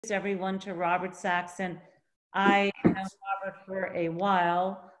everyone to Robert Sachs, and I know Robert for a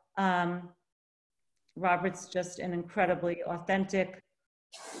while. Robert's just an incredibly authentic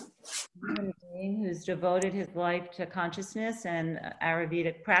human being who's devoted his life to consciousness and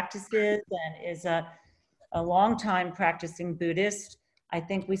Ayurvedic practices, and is a long-time practicing Buddhist. I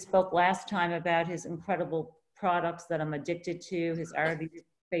think we spoke last time about his incredible products that I'm addicted to, his Ayurvedic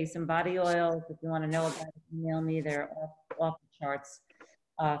face and body oils. If you want to know about it, email me. They're off the charts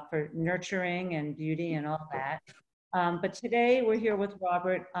for nurturing and beauty and all that. But today we're here with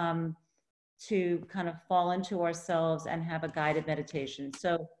Robert to kind of fall into ourselves and have a guided meditation.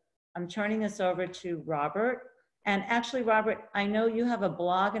 So I'm turning this over to Robert. And actually, Robert, I know you have a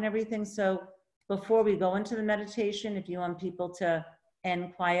blog and everything. So before we go into the meditation, if you want people to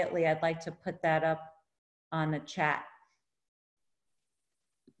end quietly, I'd like to put that up on the chat.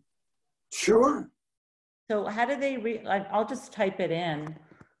 Sure. So how do they I'll just type it in,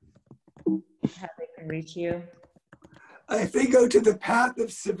 how they can reach you. If they go to the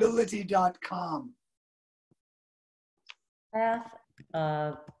pathofcivility.com. Path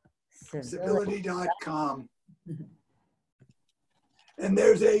of civility.com. And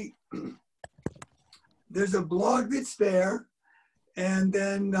there's a blog that's there. And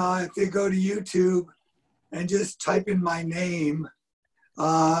then if they go to YouTube and just type in my name,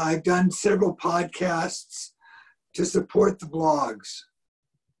 I've done several podcasts to support the blogs.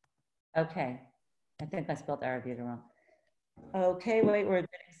 Okay. I think I spelled Ayurveda wrong. Okay, wait, we're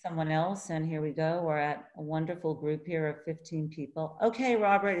getting someone else, and here we go. We're at a wonderful group here of 15 people. Okay,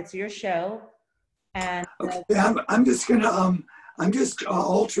 Robert, it's your show. And okay, I'm just gonna I'm just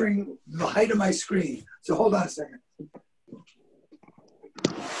altering the height of my screen. So hold on a second.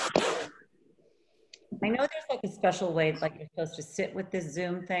 I know there's like a special way, like you're supposed to sit with this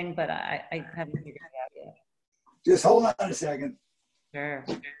Zoom thing, but I haven't figured it out yet. Just hold on a second. Sure.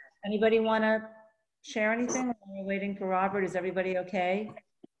 Anybody want to share anything while we're waiting for Robert? Is everybody okay?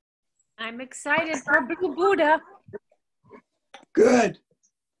 I'm excited for Blue Buddha. Good.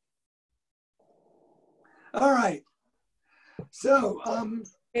 All right. So,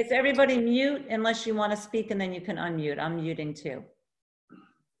 is everybody mute unless you want to speak, and then you can unmute. I'm muting too.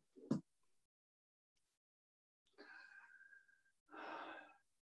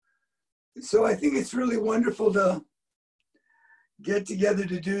 So I think it's really wonderful to get together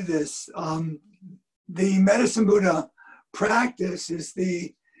to do this. The Medicine Buddha practice is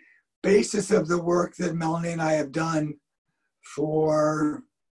the basis of the work that Melanie and I have done for,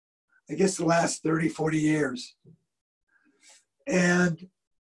 I guess, the last 30, 40 years. And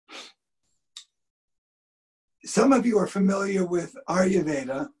some of you are familiar with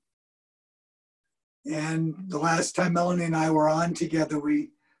Ayurveda. And the last time Melanie and I were on together,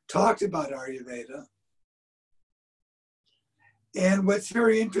 we talked about Ayurveda. And what's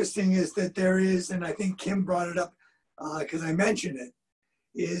very interesting is that there is, and I think Kim brought it up because I mentioned it,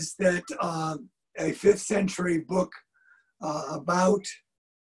 is that a 5th century book about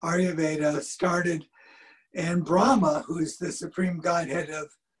Ayurveda started, and Brahma, who is the supreme godhead of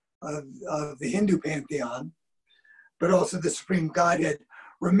the Hindu pantheon, but also the supreme godhead,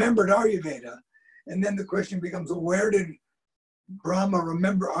 remembered Ayurveda. And then the question becomes, well, where did Brahma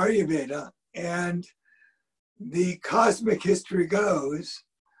remember Ayurveda? And the cosmic history goes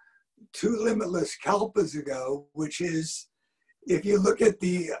 2 limitless kalpas ago, which is, if you look at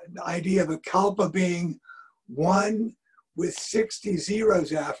the idea of a kalpa being 1 with 60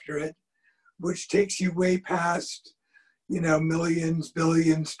 zeros after it, which takes you way past, millions,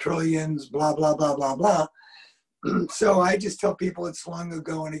 billions, trillions, blah, blah, blah, blah, blah. So I just tell people it's long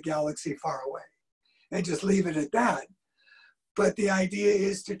ago in a galaxy far away and just leave it at that. But the idea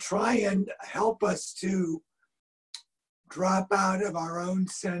is to try and help us to drop out of our own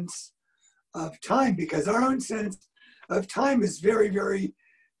sense of time, because our own sense of time is very, very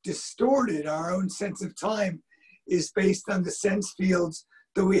distorted. Our own sense of time is based on the sense fields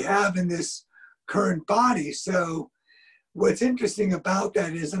that we have in this current body. So what's interesting about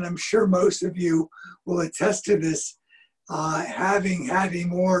that is, and I'm sure most of you will attest to this, having had a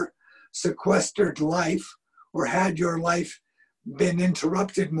more sequestered life, or had your life been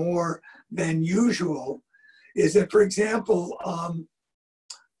interrupted more than usual, is that, for example,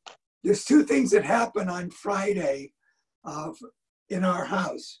 there's 2 things that happen on Friday in our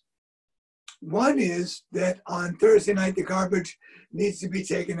house. One is that on Thursday night, the garbage needs to be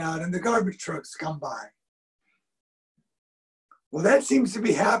taken out and the garbage trucks come by. Well, that seems to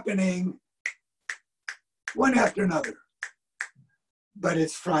be happening one after another, but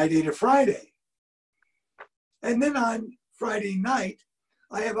it's Friday to Friday. And then on Friday night,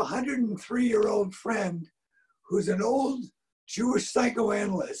 I have a 103-year-old friend who's an old Jewish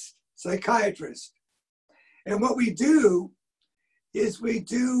psychoanalyst, psychiatrist. And what we do is we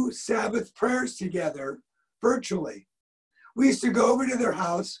do Sabbath prayers together virtually. We used to go over to their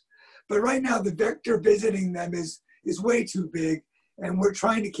house, but right now the vector visiting them is way too big, and we're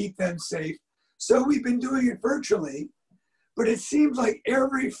trying to keep them safe. So we've been doing it virtually, but it seems like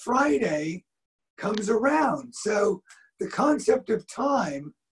every Friday comes around. So the concept of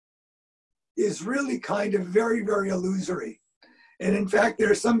time is really kind of very, very illusory. And in fact,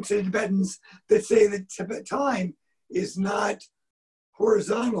 there are some Tibetans that say that time is not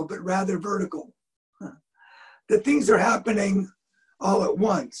horizontal, but rather vertical. That things are happening all at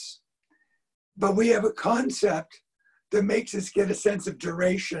once. But we have a concept that makes us get a sense of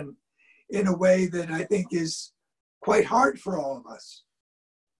duration in a way that I think is quite hard for all of us.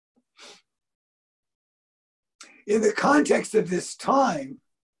 In the context of this time,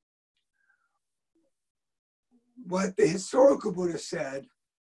 what the historical Buddha said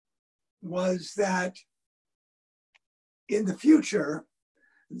was that in the future,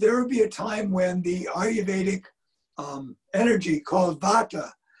 there would be a time when the Ayurvedic energy called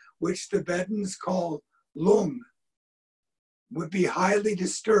Vata, which Tibetans call Lung, would be highly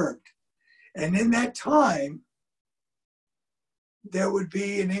disturbed. And in that time, there would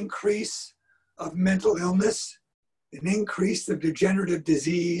be an increase of mental illness, an increase of degenerative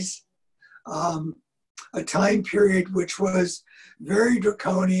disease, a time period which was very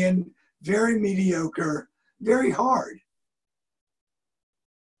draconian, very mediocre, very hard.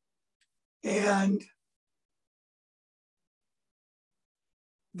 And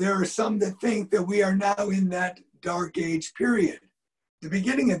there are some that think that we are now in that dark age period, the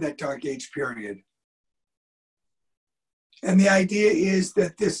beginning of that dark age period. And the idea is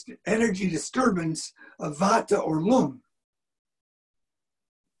that this energy disturbance of Vata or Lung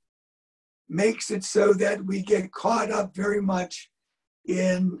makes it so that we get caught up very much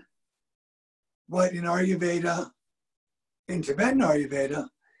in what in Ayurveda, in Tibetan Ayurveda,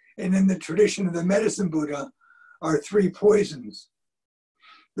 and in the tradition of the medicine Buddha are three poisons.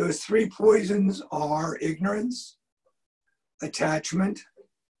 Those three poisons are ignorance, attachment,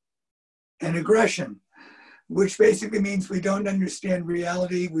 and aggression, which basically means we don't understand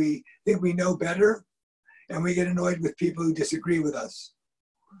reality, we think we know better, and we get annoyed with people who disagree with us.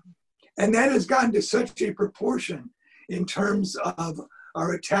 And that has gotten to such a proportion in terms of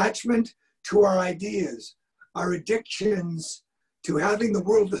our attachment to our ideas, our addictions to having the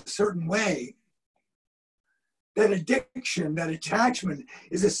world a certain way. That addiction, that attachment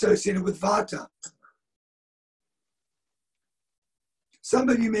is associated with Vata. Some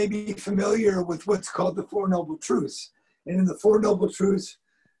of you may be familiar with what's called the Four Noble Truths. And in the Four Noble Truths,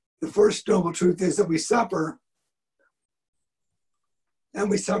 the first noble truth is that we suffer, and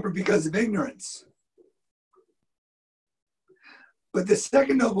we suffer because of ignorance. But the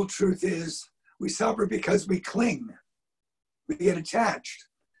second noble truth is we suffer because we cling, we get attached.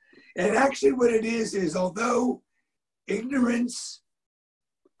 And actually what it is although ignorance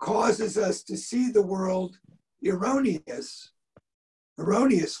causes us to see the world erroneously,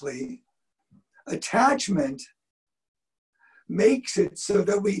 attachment makes it so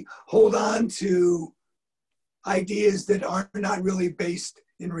that we hold on to ideas that are not really based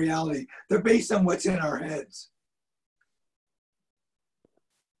in reality. They're based on what's in our heads.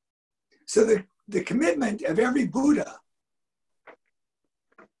 So the commitment of every Buddha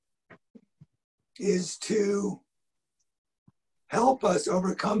is to help us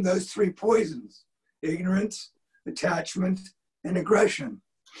overcome those three poisons: ignorance, attachment, and aggression.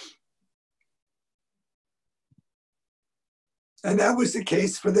 And that was the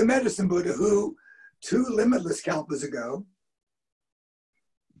case for the medicine Buddha, who 2 limitless kalpas ago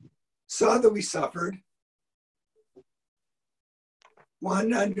saw that we suffered, wanted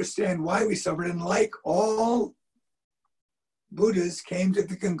to understand why we suffered, and like all Buddhas came to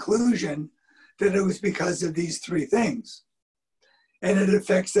the conclusion that it was because of these 3 things. And it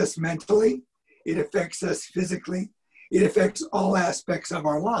affects us mentally, it affects us physically, it affects all aspects of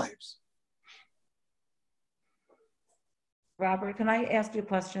our lives. Robert, can I ask you a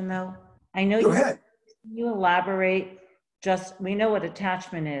question though? I know Go ahead. you elaborate, we know what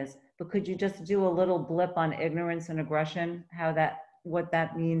attachment is, but could you just do a little blip on ignorance and aggression, what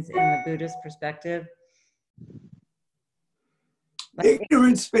that means in the Buddhist perspective?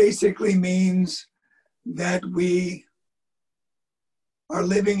 Ignorance basically means that we are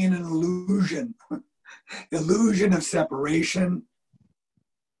living in an illusion of separation.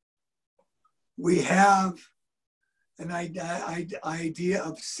 We have an idea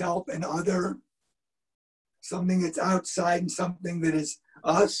of self and other, something that's outside and something that is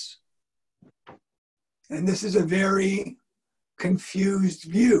us. And this is a very confused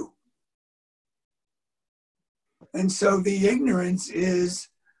view. And so the ignorance is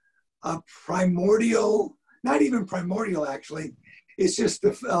a primordial, not even primordial actually, it's just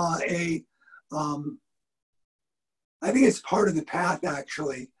I think it's part of the path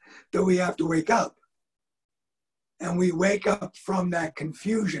actually, that we have to wake up. And we wake up from that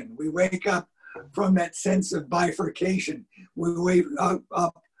confusion. We wake up from that sense of bifurcation. We wake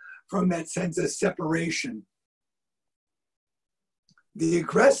up from that sense of separation. The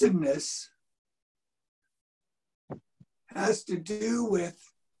aggressiveness has to do with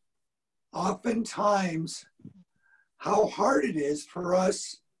oftentimes how hard it is for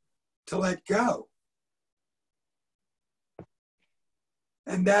us to let go.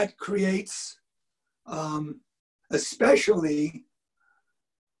 And that creates, especially,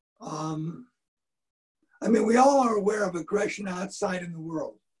 I mean, we all are aware of aggression outside in the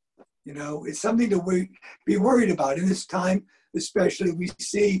world. You know, it's something to be worried about. In this time, especially, we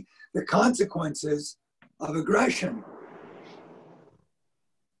see the consequences of aggression.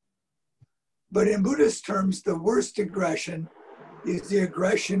 But in Buddhist terms, the worst aggression is the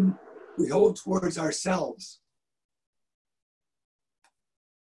aggression we hold towards ourselves.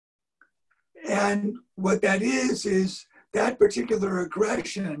 And what that is that particular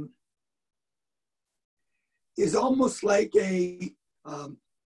aggression is almost like a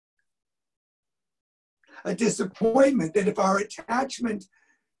disappointment that if our attachment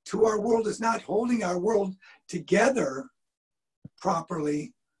to our world is not holding our world together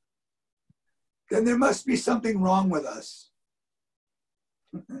properly, then there must be something wrong with us.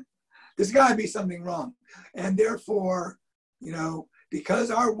 There's got to be something wrong. And therefore, you know,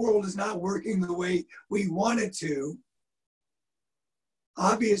 because our world is not working the way we want it to,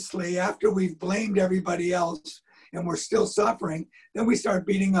 obviously, after we've blamed everybody else and we're still suffering, then we start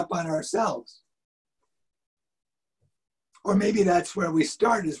beating up on ourselves. Or maybe that's where we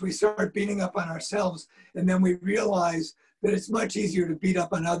start, is we start beating up on ourselves, and then we realize that it's much easier to beat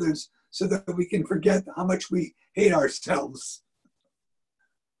up on others so that we can forget how much we hate ourselves.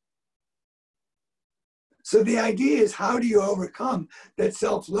 So the idea is, how do you overcome that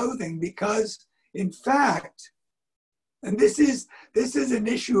self-loathing? Because in fact, and this is an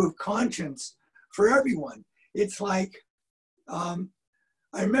issue of conscience for everyone. It's like, I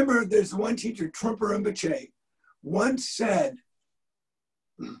remember there's one teacher, Trungpa Rinpoche, once said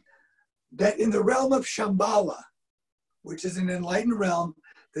that in the realm of Shambhala, which is an enlightened realm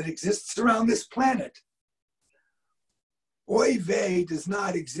that exists around this planet, oy vey does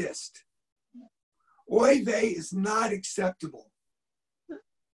not exist. Oy vey is not acceptable.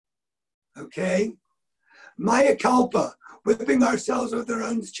 Okay? Maya kalpa, whipping ourselves with our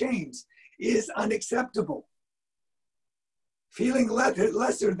own chains, is unacceptable. Feeling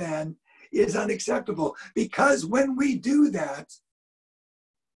lesser than is unacceptable, because when we do that,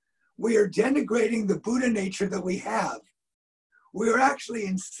 we are denigrating the Buddha nature that we have. We are actually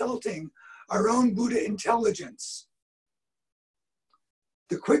insulting our own Buddha intelligence.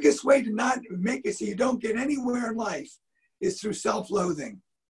 The quickest way to not make it so you don't get anywhere in life is through self-loathing.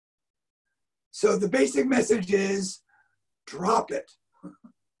 So the basic message is, drop it.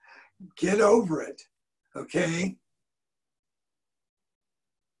 Get over it, okay?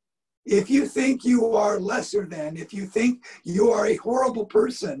 If you think you are lesser than, if you think you are a horrible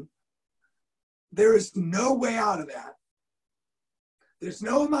person, there is no way out of that. There's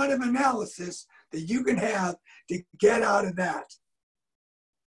no amount of analysis that you can have to get out of that.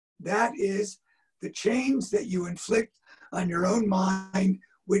 That is the chains that you inflict on your own mind,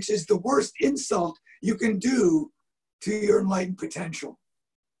 which is the worst insult you can do to your enlightened potential.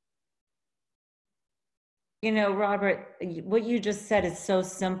 You know, Robert, what you just said is so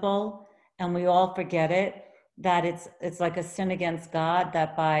simple, and we all forget it, that it's like a sin against God,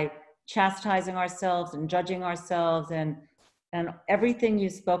 that by chastising ourselves and judging ourselves and everything you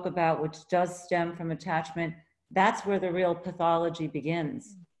spoke about, which does stem from attachment, that's where the real pathology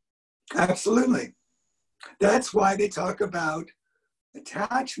begins. Absolutely. That's why they talk about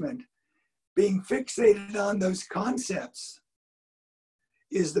attachment. Being fixated on those concepts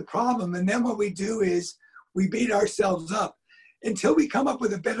is the problem. And then what we do is we beat ourselves up until we come up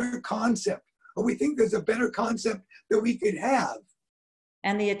with a better concept, or we think there's a better concept that we could have.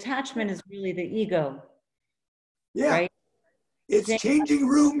 And the attachment is really the ego. Yeah. Right? It's Jane, changing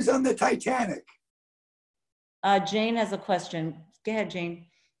rooms on the Titanic. Jane has a question. Go ahead, Jane.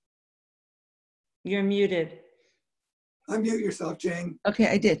 You're muted. Unmute yourself, Jane. Okay,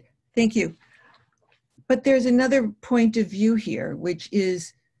 I did. Thank you. But there's another point of view here, which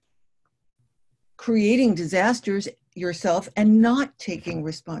is creating disasters yourself and not taking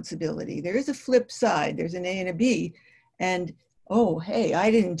responsibility. There is a flip side. There's an A and a B. And oh, hey,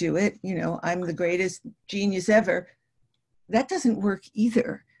 I didn't do it. You know, I'm the greatest genius ever. That doesn't work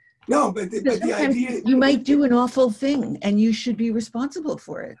either. No, but the idea, you might do an awful thing and you should be responsible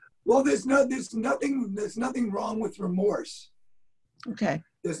for it. well, there's nothing wrong with remorse. Okay.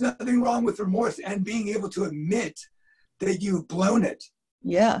 There's nothing wrong with remorse and being able to admit that you've blown it.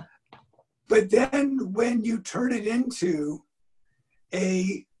 Yeah. But then when you turn it into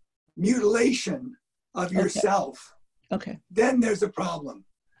a mutilation of yourself, Okay. then there's a problem.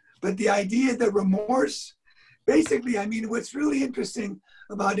 But the idea that remorse, basically, I mean, what's really interesting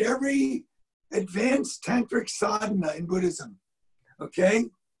about every advanced tantric sadhana in Buddhism, okay?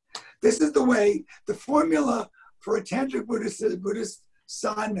 This is the way, the formula for a tantric Buddhist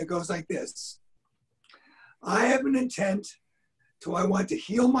sadhana goes like this. I have an intent to, I want to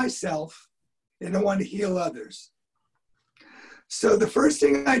heal myself and I want to heal others. So the first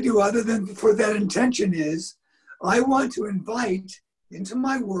thing I do other than for that intention is, I want to invite into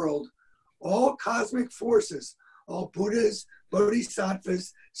my world all cosmic forces, all Buddhas,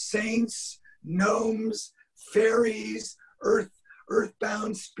 Bodhisattvas, saints, gnomes, fairies,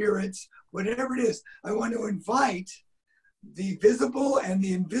 earthbound spirits, whatever it is. I want to invite the visible and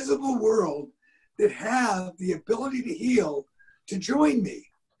the invisible world that have the ability to heal to join me.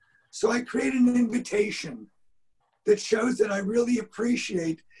 So I create an invitation that shows that I really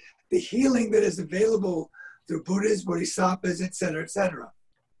appreciate the healing that is available through Buddhas, Bodhisattvas, et cetera, et cetera.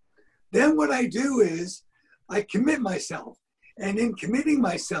 Then what I do is I commit myself. And in committing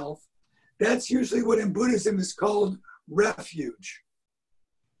myself, that's usually what in Buddhism is called refuge.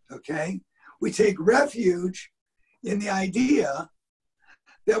 Okay? We take refuge in the idea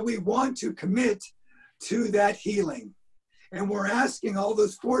that we want to commit to that healing. And we're asking all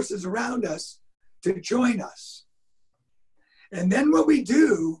those forces around us to join us. And then what we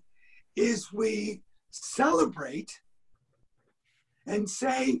do is we celebrate and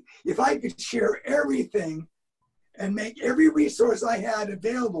say, if I could share everything and make every resource I had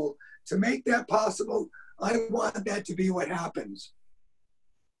available to make that possible, I want that to be what happens.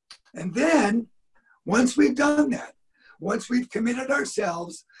 And then, once we've done that, once we've committed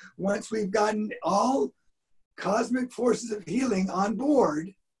ourselves, once we've gotten all cosmic forces of healing on board,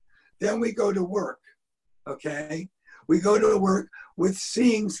 then we go to work, okay? We go to work with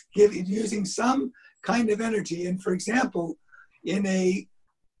seeing, using some kind of energy. And for example, in a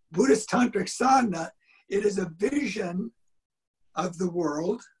Buddhist tantric sadhana, it is a vision of the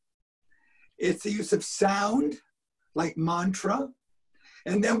world. It's the use of sound, like mantra.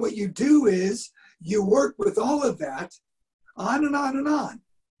 And then what you do is you work with all of that on and on and on.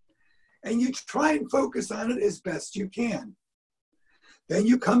 And you try and focus on it as best you can. Then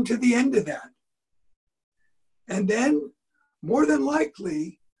you come to the end of that. And then, more than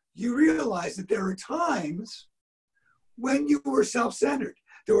likely, you realize that there are times when you were self-centered.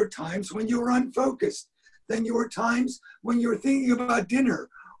 There were times when you were unfocused. Then there were times when you were thinking about dinner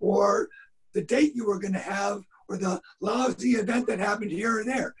or the date you were going to have or the lousy event that happened here or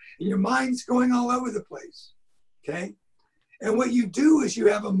there. And your mind's going all over the place, okay? And what you do is you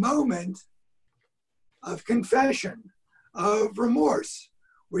have a moment of confession, of remorse,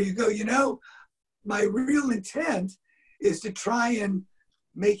 where you go, you know, my real intent is to try and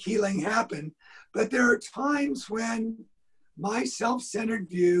make healing happen. But there are times when my self-centered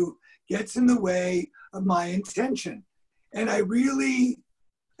view gets in the way of my intention. And I really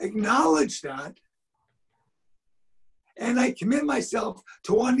acknowledge that. And I commit myself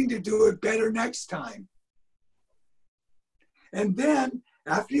to wanting to do it better next time. And then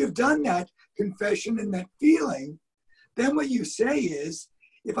after you've done that confession and that feeling, then what you say is,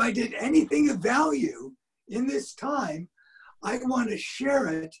 if I did anything of value in this time, I want to share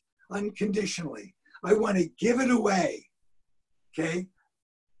it unconditionally. I want to give it away, okay?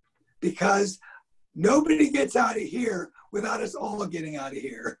 Because nobody gets out of here without us all getting out of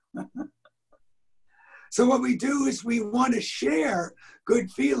here. So what we do is we want to share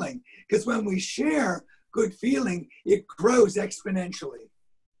good feeling, because when we share good feeling, it grows exponentially.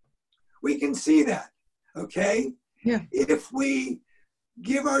 We can see that, okay? Yeah. If we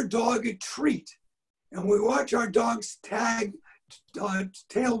give our dog a treat and we watch our dog's tail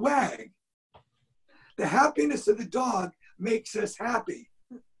wag, the happiness of the dog makes us happy,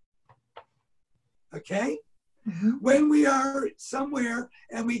 okay? Mm-hmm. When we are somewhere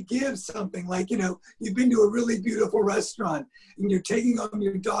and we give something, like, you know, you've been to a really beautiful restaurant and you're taking home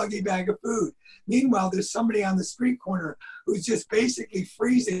your doggy bag of food. Meanwhile, there's somebody on the street corner who's just basically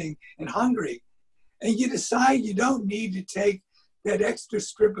freezing and hungry. And you decide you don't need to take that extra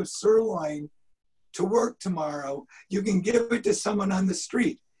strip of sirloin to work tomorrow. You can give it to someone on the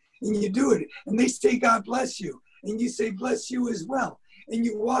street. And you do it. And they say, God bless you. and you say, bless you as well. And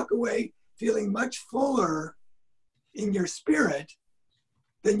you walk away feeling much fuller in your spirit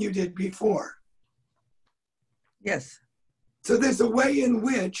than you did before. Yes. So there's a way in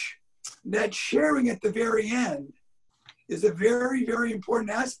which that sharing at the very end is a very, very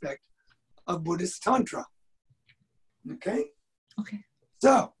important aspect of Buddhist Tantra. Okay? Okay.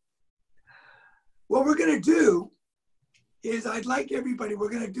 So what we're going to do is I'd like everybody, we're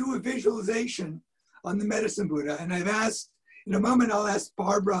going to do a visualization on the Medicine Buddha. And I've asked, in a moment, I'll ask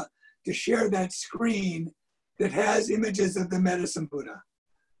Barbara to share that screen that has images of the Medicine Buddha.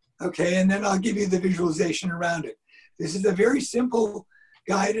 Okay, and then I'll give you the visualization around it. This is a very simple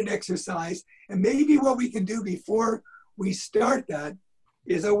guided exercise. And maybe what we can do before we start that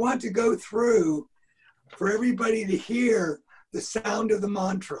is I want to go through for everybody to hear the sound of the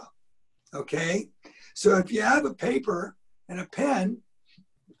mantra. Okay, so if you have a paper and a pen,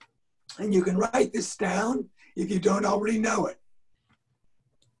 and you can write this down if you don't already know it.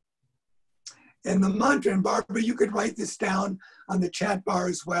 And the mantra, and Barbara, you could write this down on the chat bar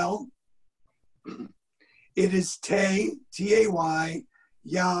as well. It is Te, T-A-Y,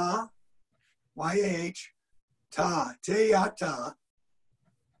 Ya, Y-A-H, Ta, Te-Ya-Ta,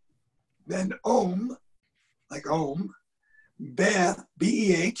 then Om, like Om, Be,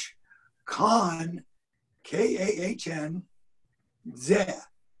 B-E-H, Khan, K-A-H-N, Ze,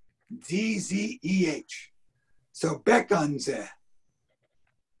 D-Z-E-H. So Bekanze.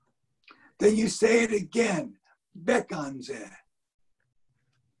 Then you say it again, Bekanze.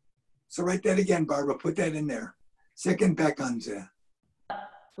 So write that again, Barbara, put that in there. Second Bekanze.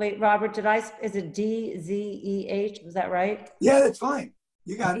 Wait, Robert, is it D-Z-E-H? Was that right? Yeah, that's fine.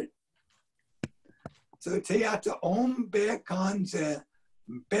 You got it. So Teata Om Bekanze,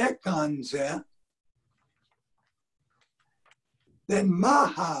 Bekanze. Then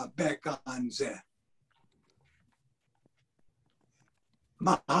Maha Bekanze.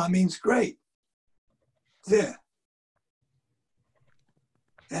 Maha means great. Ze.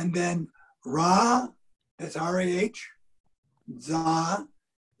 And then Ra, that's R-A-H, Za,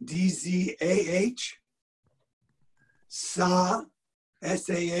 D-Z-A-H, Sa,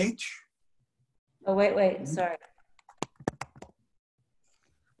 S-A-H. Oh, wait, sorry.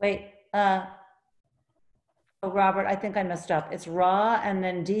 Wait, oh, Robert, I think I messed up. It's Ra and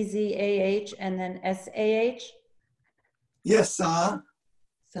then D-Z-A-H and then S-A-H? Yes, Sa.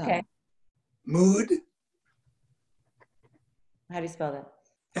 Okay. Mood. How do you spell that?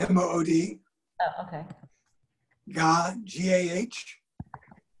 M-O-O-D. Oh, okay. Ga, G-A-H.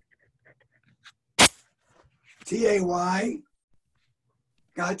 T-A-Y.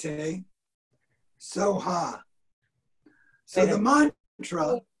 Gate. Soha. So the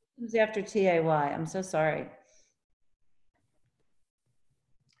mantra. Who's after T-A-Y? I'm so sorry.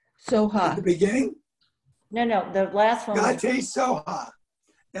 At the beginning? No, the last one. Gate Soha.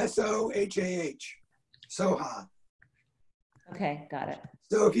 S-O-H-A-H. Soha. Okay, got it.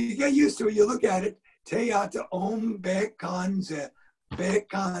 So if you get used to it, you look at it. Teata Om Bekanze.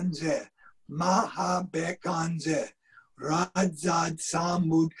 Bekanze. Maha Bekanze. Radzad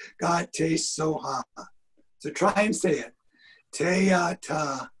Samud Gate Soha. So try and say it.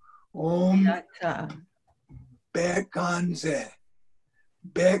 Teata Om Bekanze.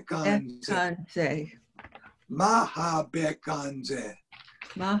 Bekanze. Maha Bekanze.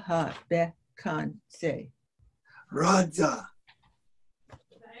 Maha Bekanze. Radza.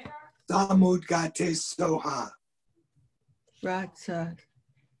 Samud Gate Soha. Radza.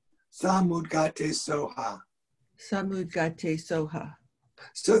 Samud Gate Soha. Samud Gate Soha.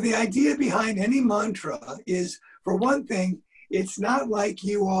 So the idea behind any mantra is, for one thing, it's not like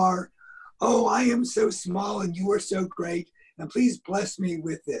you are, oh, I am so small and you are so great, and please bless me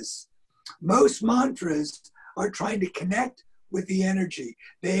with this. Most mantras are trying to connect with the energy.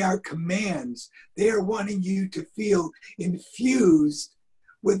 They are commands. They are wanting you to feel infused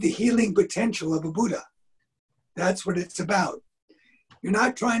with the healing potential of a Buddha. That's what it's about. You're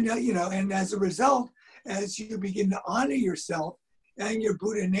not trying to, and as a result, as you begin to honor yourself and your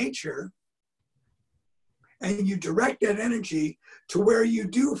Buddha nature, and you direct that energy to where you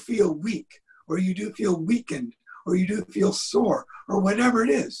do feel weak, or you do feel weakened, or you do feel sore, or whatever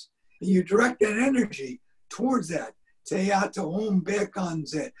it is, and you direct that energy towards that. Teata Om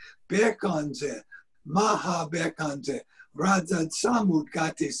Bekanze, Bekanze, Maha Bekanze, Radzad Samud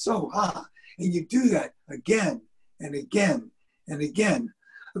Gate Soha. And you do that again and again and again.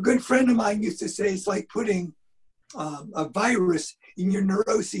 A good friend of mine used to say it's like putting a virus in your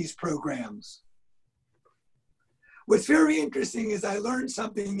neuroses programs. What's very interesting is I learned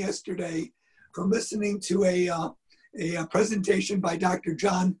something yesterday from listening to a presentation by Dr.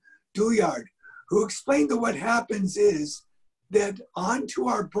 John Douillard, who explained that what happens is that onto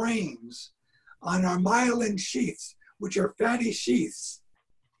our brains, on our myelin sheaths, which are fatty sheaths,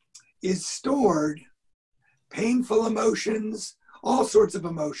 is stored painful emotions, all sorts of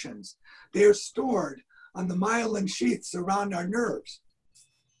emotions. They are stored on the myelin sheaths around our nerves.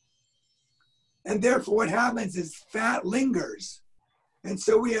 And therefore what happens is fat lingers. And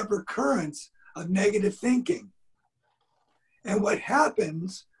so we have recurrence of negative thinking. And what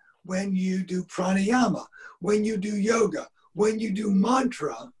happens when you do pranayama, when you do yoga, when you do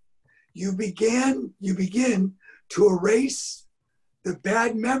mantra, you begin to erase the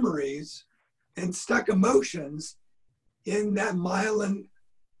bad memories and stuck emotions in that myelin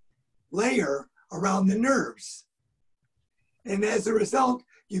layer around the nerves. And as a result,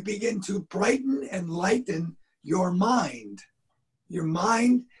 you begin to brighten and lighten your mind. Your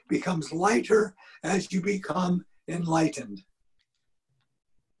mind becomes lighter as you become enlightened.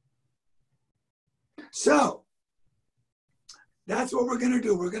 So that's what we're going to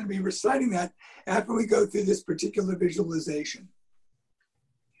do. We're going to be reciting that after we go through this particular visualization.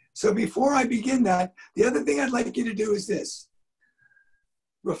 So before I begin that, the other thing I'd like you to do is this.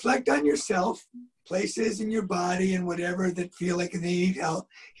 Reflect on yourself, places in your body and whatever that feel like they need help,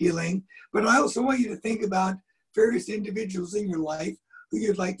 healing. But I also want you to think about various individuals in your life who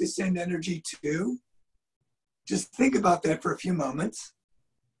you'd like to send energy to. Just think about that for a few moments.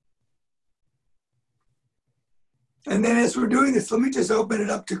 And then as we're doing this, let me just open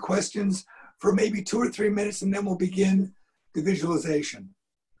it up to questions for maybe 2 or 3 minutes, and then we'll begin the visualization.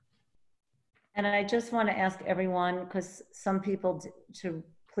 And I just want to ask everyone, because some people, to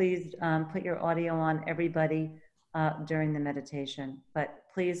please put your audio on, everybody, during the meditation. But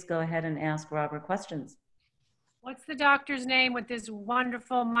please go ahead and ask Robert questions. What's the doctor's name with this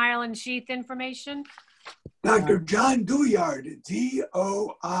wonderful myelin sheath information? Dr. John Douillard,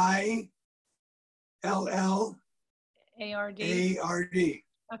 D-O-I-L-L A-R-D. A-R-D.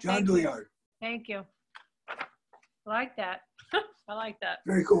 Oh, John Douillard. Thank you. I like that. I like that.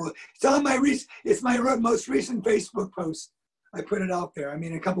 Very cool. It's on my it's my most recent Facebook post. I put it out there. I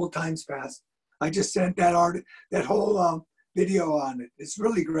mean, a couple of times past. I just sent that whole video on it. It's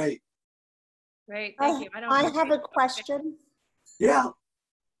really great. Great, thank you. I have a question. Yeah.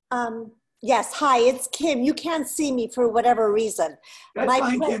 Yes, hi, it's Kim. You can't see me for whatever reason. That's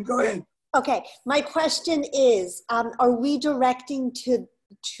fine, Kim. Go ahead. Okay, my question is, are we directing to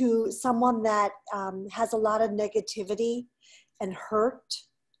someone that has a lot of negativity and hurt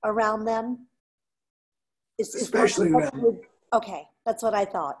around them? Especially them. Okay, that's what I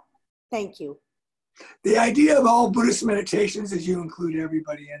thought. Thank you. The idea of all Buddhist meditations is you include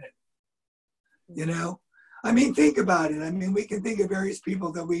everybody in it. You know? I mean, think about it. I mean, we can think of various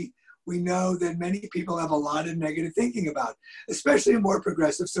people that we know that many people have a lot of negative thinking about, especially in more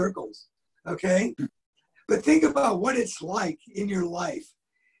progressive circles. Okay? But think about what it's like in your life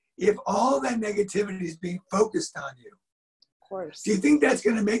if all that negativity is being focused on you. Of course. Do you think that's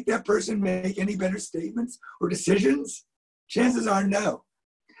going to make that person make any better statements or decisions? Chances are no.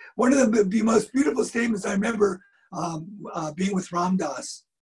 One of the most beautiful statements I remember being with Ram Dass.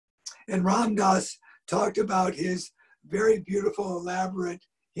 And Ram Dass talked about his very beautiful, elaborate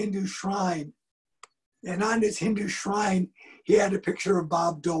Hindu shrine. And on his Hindu shrine, he had a picture of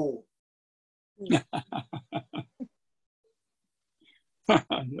Bob Dole.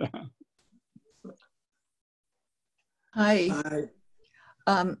 Hi.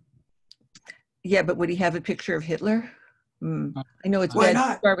 Yeah, but would he have a picture of Hitler? I know it's bad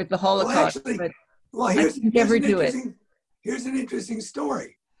to start with the Holocaust, well, here's an interesting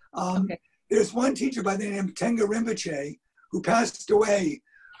story. Okay. There's one teacher by the name of Tenga Rinpoche who passed away,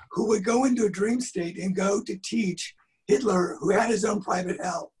 who would go into a dream state and go to teach Hitler, who had his own private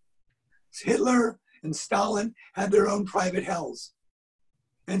hell. Hitler and Stalin had their own private hells.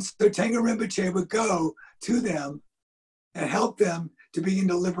 And so Tenga Rinpoche would go to them and help them to begin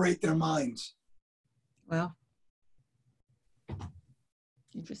to liberate their minds. Well,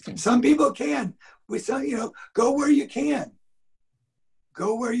 interesting. Some people can. With some, go where you can.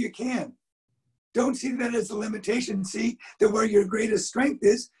 Go where you can. Don't see that as a limitation. See that where your greatest strength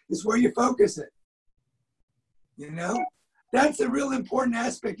is where you focus it. That's a real important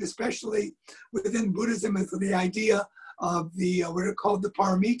aspect, especially within Buddhism, with the idea of the what are called the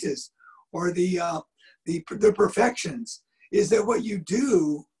paramitas, or the perfections. Is that what you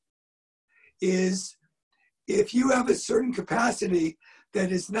do is, if you have a certain capacity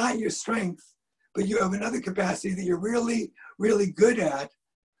that is not your strength, but you have another capacity that you're really, really good at,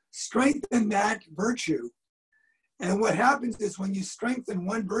 strengthen that virtue. And what happens is when you strengthen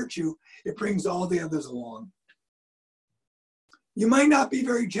one virtue, it brings all the others along. You might not be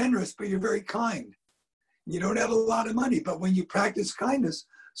very generous, but you're very kind. You don't have a lot of money, but when you practice kindness,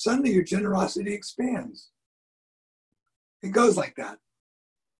 suddenly your generosity expands. It goes like that.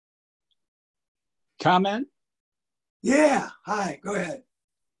 Comment? Yeah, hi, go ahead.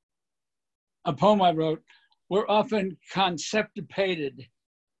 A poem I wrote. We're often conceptipated,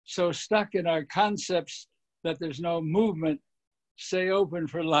 so stuck in our concepts that there's no movement. Stay open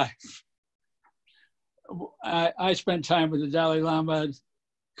for life. I spent time with the Dalai Lama,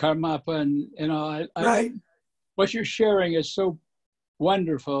 Karmapa, and you know, Right. What you're sharing is so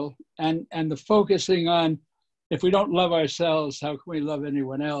wonderful, and the focusing on, if we don't love ourselves, how can we love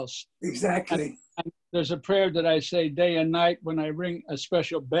anyone else? Exactly. And there's a prayer that I say day and night when I ring a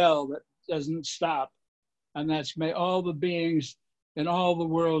special bell that doesn't stop, and that's, may all the beings in all the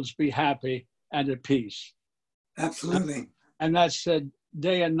worlds be happy and at peace. Absolutely. And that's said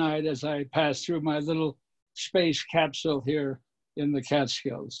day and night as I pass through my little space capsule here in the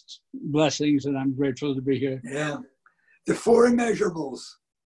Catskills. Blessings, and I'm grateful to be here. Yeah. The four immeasurables.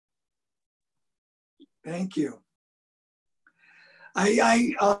 Thank you.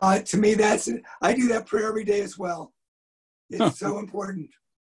 To me, I do that prayer every day as well. It's so important.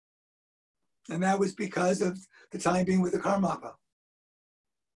 And that was because of the time being with the Karmapa.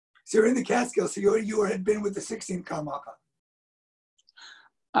 So you're in the Catskills, so you had been with the 16th Karmapa.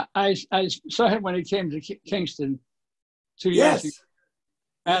 I saw him when he came to Kingston 2 years ago,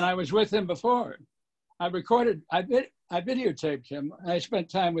 and I was with him before. I videotaped him. I spent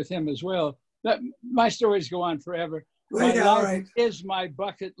time with him as well. My stories go on forever. My life is my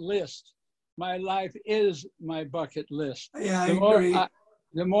bucket list. My life is my bucket list. Yeah, I agree.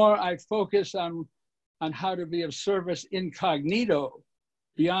 The more I focus on how to be of service incognito,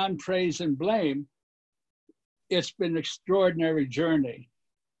 beyond praise and blame, it's been an extraordinary journey,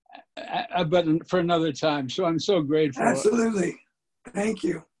 but for another time. So I'm so grateful. Absolutely. Thank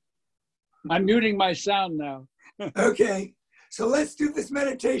you. I'm muting my sound now. Okay. So let's do this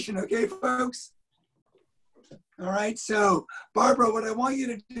meditation, okay, folks? All right. So, Barbara, what I want you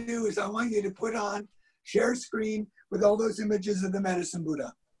to do is I want you to put on share screen with all those images of the Medicine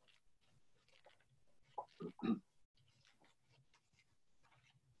Buddha.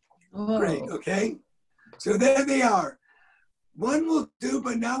 Whoa. Great. Okay. So there they are. One will do,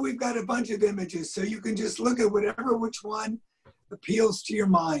 but now we've got a bunch of images, so you can just look at which one appeals to your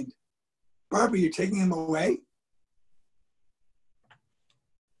mind. Barbara, you're taking them away?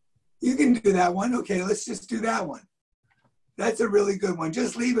 You can do that one. Okay, let's just do that one. That's a really good one.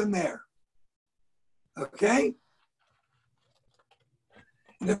 Just leave them there. Okay?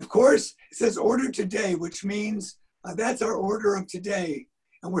 And of course, it says order today, which means that's our order of today.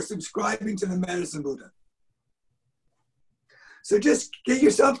 And we're subscribing to the Medicine Buddha. So just get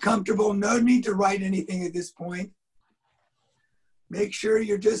yourself comfortable. No need to write anything at this point. Make sure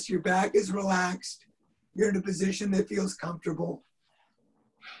your back is relaxed. You're in a position that feels comfortable.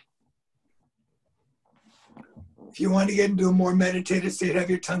 If you want to get into a more meditative state, have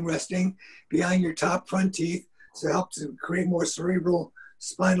your tongue resting behind your top front teeth. So it helps to create more cerebral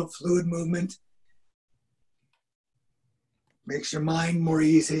spinal fluid movement. Makes your mind more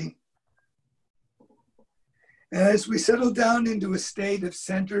easy. And as we settle down into a state of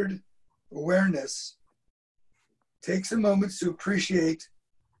centered awareness, take some moments to appreciate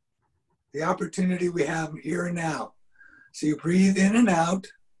the opportunity we have here and now. So you breathe in and out.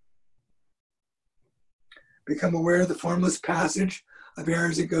 Become aware of the formless passage of air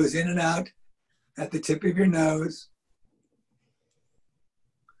as it goes in and out at the tip of your nose.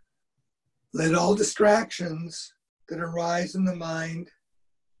 Let all distractions that arise in the mind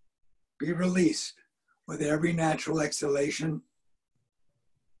be released with every natural exhalation.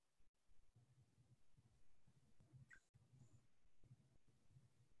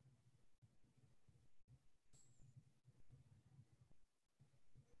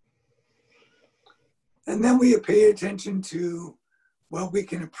 And then we pay attention to what we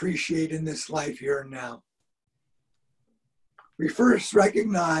can appreciate in this life here and now. We first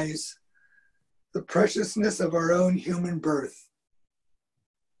recognize the preciousness of our own human birth,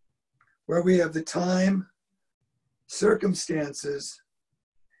 where we have the time, circumstances,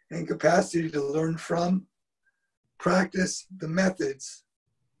 and capacity to learn from, practice the methods,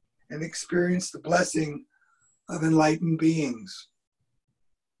 and experience the blessing of enlightened beings.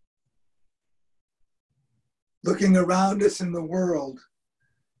 Looking around us in the world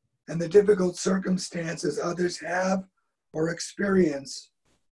and the difficult circumstances others have or experience,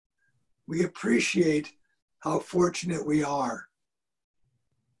 we appreciate how fortunate we are.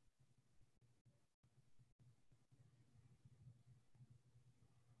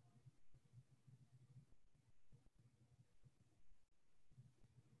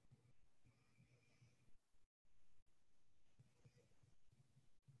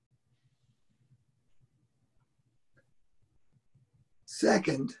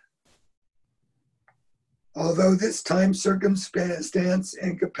 Second, although this time, circumstance,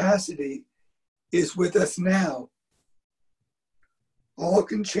 and capacity is with us now, all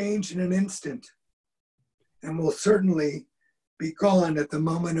can change in an instant and will certainly be gone at the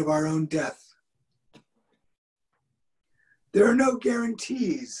moment of our own death. There are no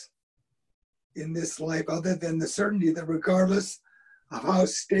guarantees in this life other than the certainty that regardless of how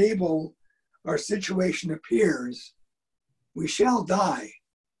stable our situation appears, we shall die.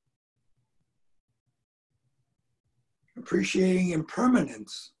 Appreciating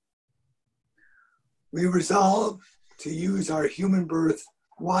impermanence, we resolve to use our human birth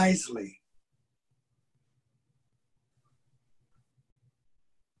wisely.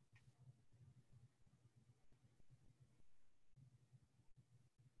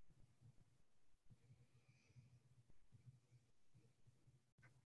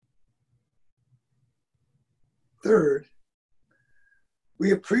 Third,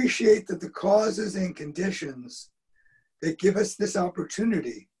 we appreciate that the causes and conditions that give us this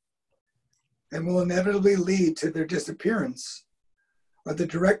opportunity and will inevitably lead to their disappearance are the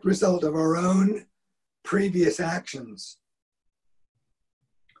direct result of our own previous actions.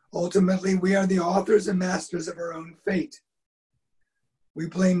 Ultimately, we are the authors and masters of our own fate. We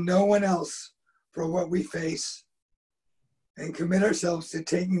blame no one else for what we face and commit ourselves to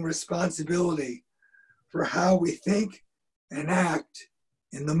taking responsibility for how we think and act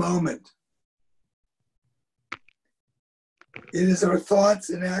in the moment. It is our thoughts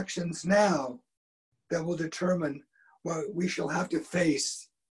and actions now that will determine what we shall have to face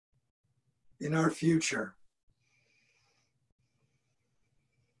in our future.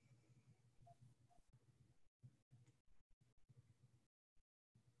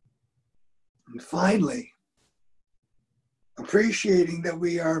 And finally, appreciating that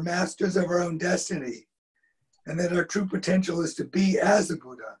we are masters of our own destiny and that our true potential is to be as a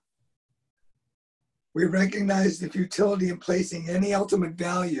Buddha. We recognize the futility in placing any ultimate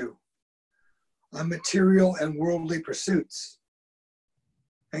value on material and worldly pursuits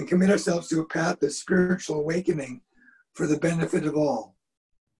and commit ourselves to a path of spiritual awakening for the benefit of all.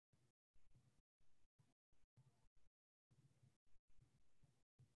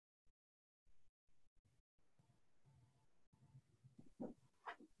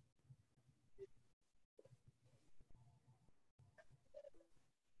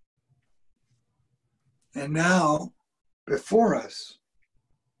 And now, before us,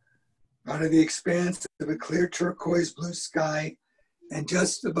 out of the expanse of a clear turquoise blue sky and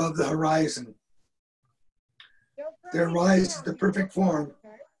just above the horizon, there rises the perfect form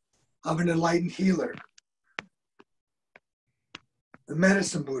of an enlightened healer, the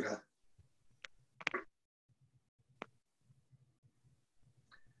medicine Buddha.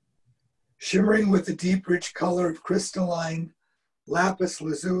 Shimmering with the deep, rich color of crystalline lapis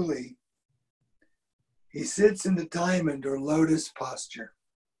lazuli, he sits in the diamond or lotus posture,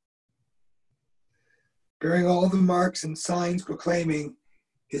 bearing all the marks and signs proclaiming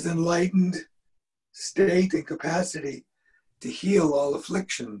his enlightened state and capacity to heal all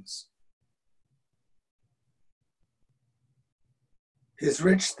afflictions. His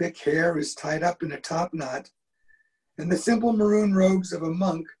rich, thick hair is tied up in a top knot, and the simple maroon robes of a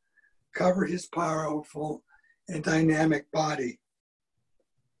monk cover his powerful and dynamic body.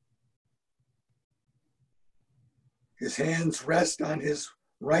 His hands rest on his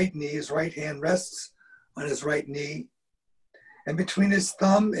right knee, his right hand rests on his right knee, and between his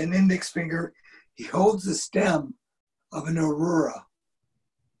thumb and index finger, he holds the stem of an aurora,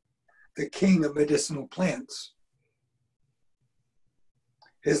 the king of medicinal plants.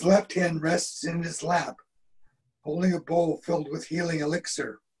 His left hand rests in his lap, holding a bowl filled with healing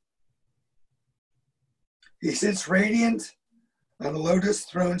elixir. He sits radiant on a lotus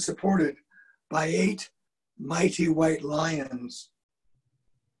throne supported by 8 mighty white lions.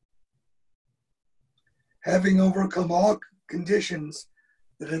 Having overcome all conditions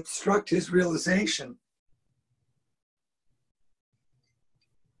that obstruct his realization,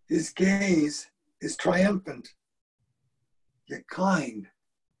 his gaze is triumphant, yet kind.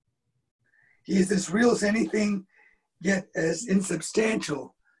 He is as real as anything, yet as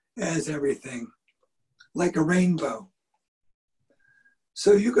insubstantial as everything, like a rainbow.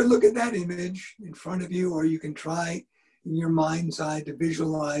 So you can look at that image in front of you, or you can try in your mind's eye to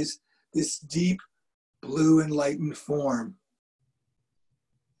visualize this deep blue enlightened form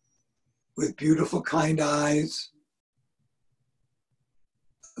with beautiful kind eyes,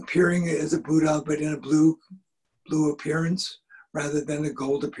 appearing as a Buddha, but in a blue appearance rather than a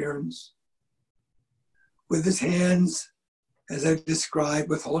gold appearance. With his hands, as I've described,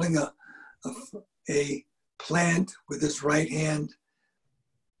 with holding a plant with his right hand,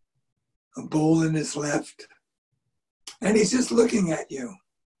 a bowl in his left, and he's just looking at you,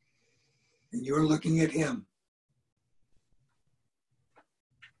 and you're looking at him.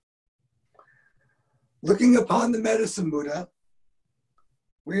 Looking upon the Medicine Buddha,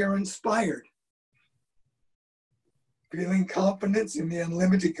 we are inspired, feeling confidence in the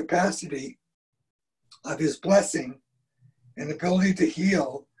unlimited capacity of his blessing and ability to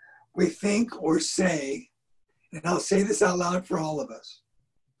heal. We think or say, and I'll say this out loud for all of us.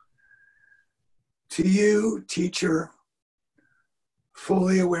 To you, teacher,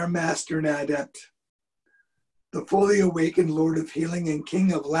 fully aware master and adept, the fully awakened Lord of healing and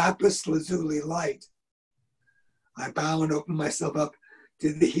King of lapis lazuli light, I bow and open myself up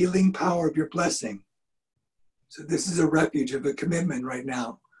to the healing power of your blessing. So this is a refuge of a commitment right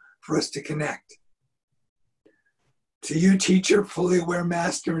now for us to connect. To you, teacher, fully aware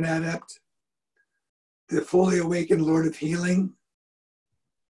master and adept, the fully awakened Lord of healing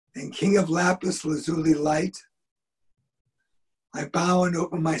and King of lapis lazuli light, I bow and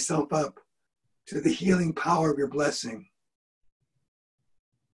open myself up to the healing power of your blessing.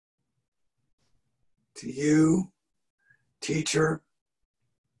 To you, teacher,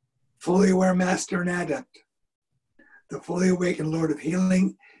 fully aware master and adept, the fully awakened Lord of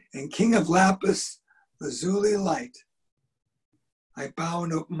healing and King of lapis lazuli light, I bow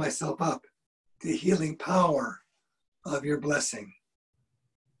and open myself up to the healing power of your blessing.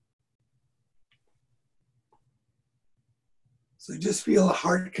 So just feel a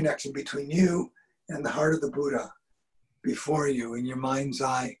heart connection between you and the heart of the Buddha before you in your mind's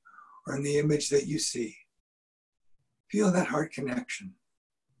eye or in the image that you see. Feel that heart connection.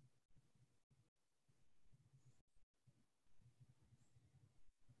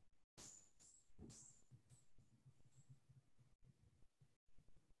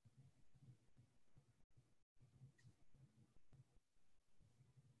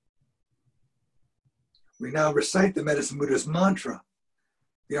 We now recite the Medicine Buddha's mantra,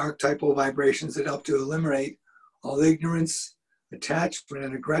 the archetypal vibrations that help to eliminate all ignorance, attachment,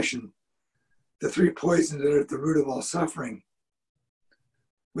 and aggression, the three poisons that are at the root of all suffering.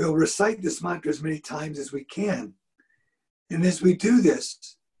 We'll recite this mantra as many times as we can. And as we do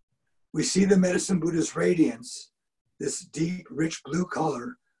this, we see the Medicine Buddha's radiance, this deep, rich blue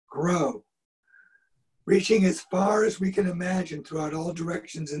color, grow, reaching as far as we can imagine throughout all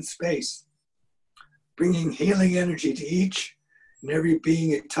directions in space, bringing healing energy to each and every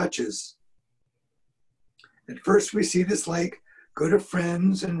being it touches. At first, we see this light go to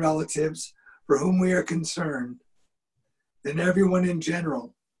friends and relatives for whom we are concerned, then everyone in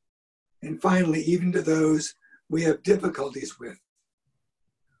general, and finally, even to those we have difficulties with.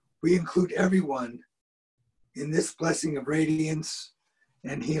 We include everyone in this blessing of radiance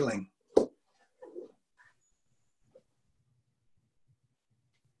and healing.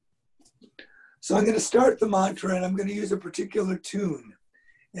 So I'm going to start the mantra and I'm going to use a particular tune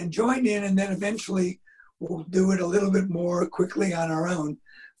and join in, and then eventually we'll do it a little bit more quickly on our own.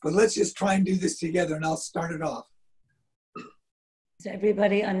 But let's just try and do this together, and I'll start it off. So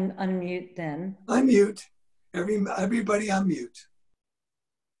everybody unmute then. Unmute. Everybody unmute.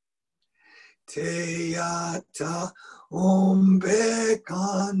 Teyata om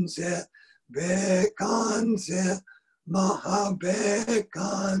bekanze, bekanze, maha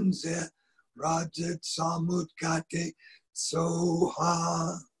bekanze, rajat samudgate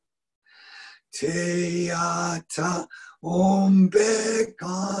soha. Teyata om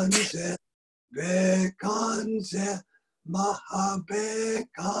bekanze, bekanze, maha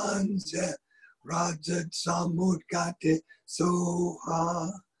bekanze, rajat samudgate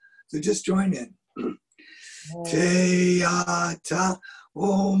soha. So just join in. Teyata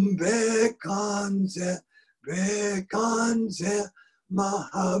om bekanze, bekanze,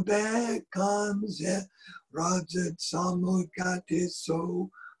 maha bekanze, rajat samudgate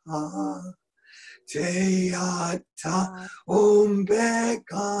soha. Teyata om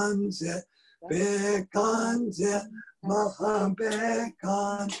bekanze, bekanze, maha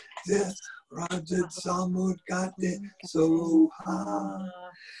bekanze, rajat samudgate soha.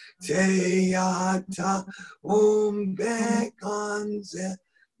 Teyata om bekanze,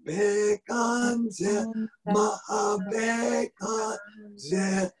 bekanze, maha bekanze,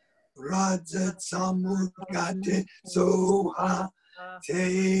 rajat samudgate soha.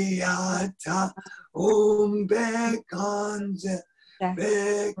 Teyata om bekanze,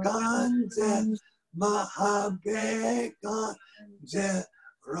 bekanze, maha bekanze,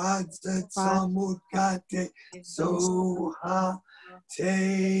 rajat samudgate soha.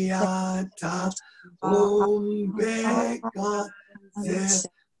 Teyata om bekanze,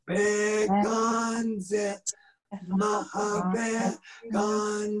 bekanze, maha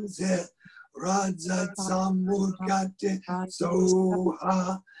bekanze, Rajat Samudgate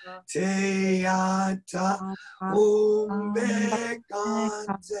Soha Teata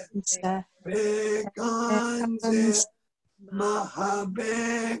Bekanze Bekanze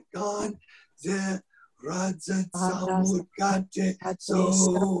Mahabekanze Rajat Samudgate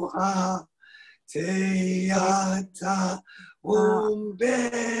Soha Teata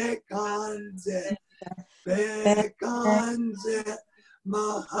Bekanze Bekanze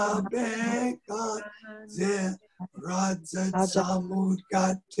Mahabekanze Rajat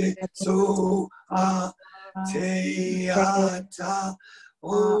Samudgate Soha Teata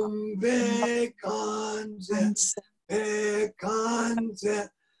Bekanze Bekanze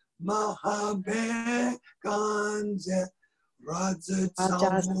Mahabekanze Rajat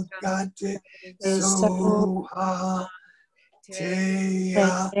Samudgate Soha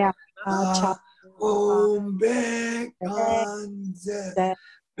Teata Bekanze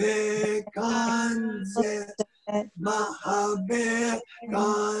Bekanze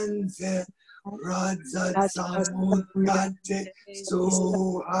Mahabekanze Rajat Samudgate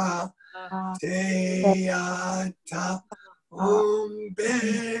Soha Teata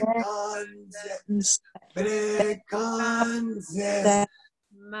Bekanze Bekanze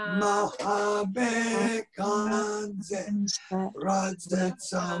Mahabekanze Rajat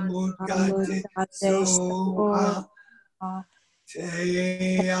Samudgate Soha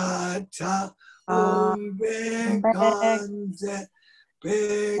Teata Bekanze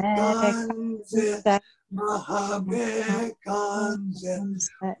Bekanze Mahabekanze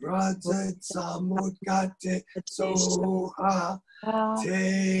Rajat Samudgate Soha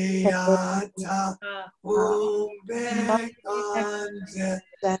Teata Bekanze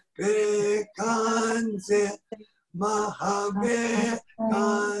Bekanze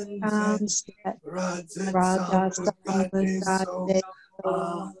Mahabekanze Rajat Samudgate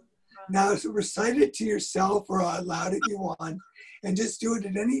Soha. Now recite it to yourself or out loud if you want, and just do it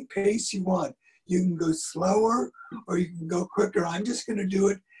at any pace you want. You can go slower or you can go quicker. I'm just going to do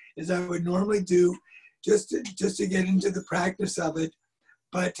it as I would normally do, just to get into the practice of it.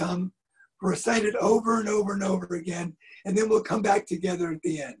 But recite it over and over and over again, and then we'll come back together at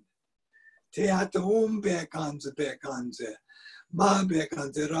the end. Teata bekanze bekanze ma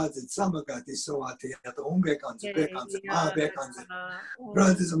bekanze Rajat Samudgate Soha Teata bekanze bekanze ma bekanze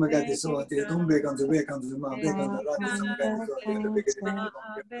Rajat Samudgate Soha Teata bekanze bekanze ma bekanze Rajat Samudgate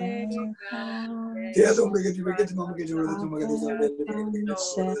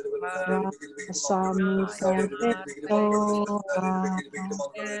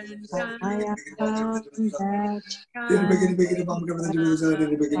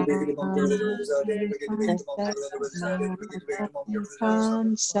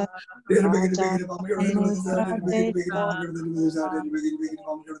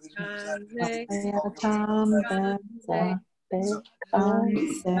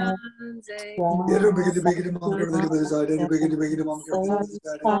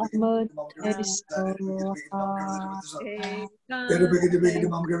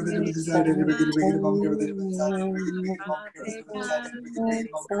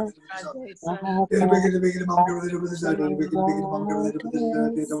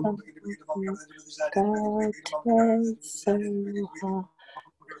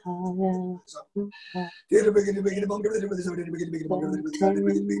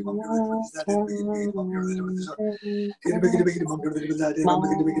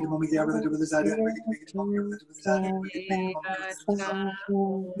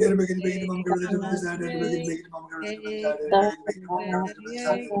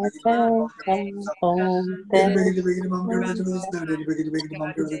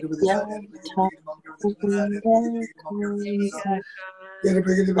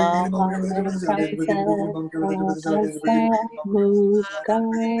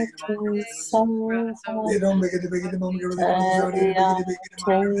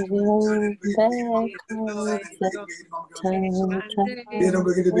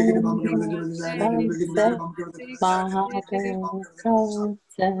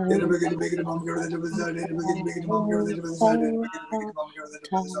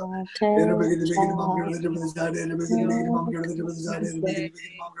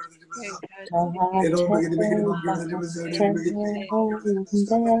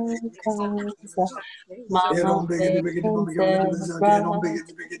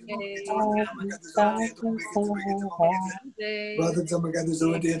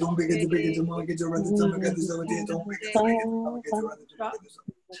Soha Teata bekanze bekanze ma bekanze Rajat Samudgate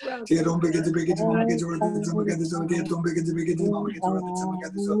Don't begin to begin to mama get to run the summer got this. Don't begin to begin to mama get to run the summer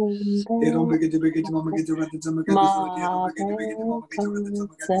got this. Don't begin to begin to mama get to run the summer got this. Don't begin to begin to mama get to run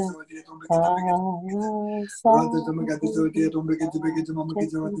the summer got this. Don't begin to begin to run the summer got this. Don't begin to begin to mama get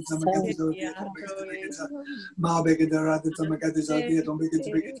to run the summer got this. Don't begin to begin to ma begin to run the summer got this. Don't begin to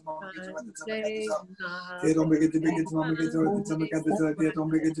begin to mama get to run the summer got this. Don't begin to begin to mama get to run the summer got this. Don't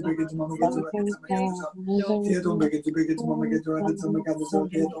begin to begin to mama get to run the summer got this. Don't begin to begin to mama get to run the summer got this.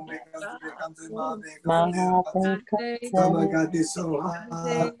 Don't make us to become the summer got this so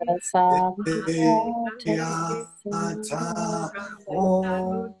high.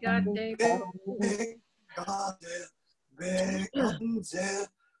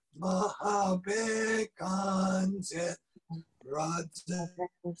 Mahabekanze Radha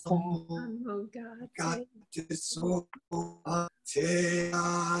Gatiso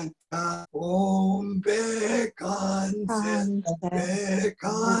Teata Om Bekanze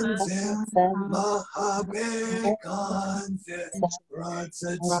Bekanze Mahabekanze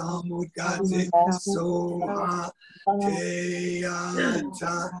Radha Samudgati Soha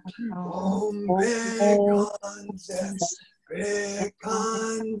Teata Om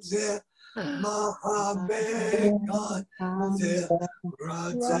Bekanze Bekanze Mahabekanze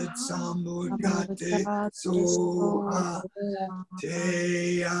Rajat Samudgate Soha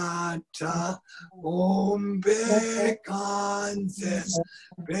Teata Om Bekanze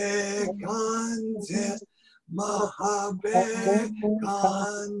Bekanze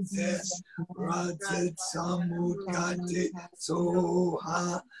Mahabekanze Rajat Samudgate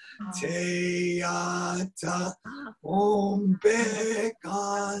Soha Teata Om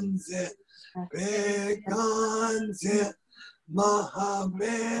Bekanze Bekanze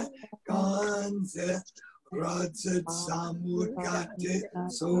Mahabekanze Rajat Samudgate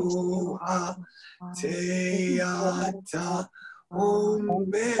Soha Teata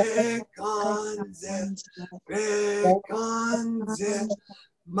Om Bekanze Bekanze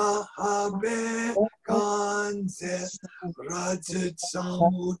Mahabekanze Rajat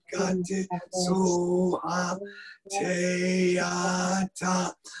Samudgate Soha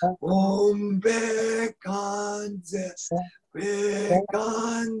Teata Om Bekanze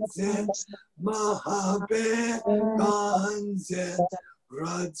Bekanze Mahabekanze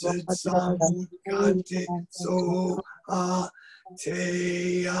Rajat Samudgate Soha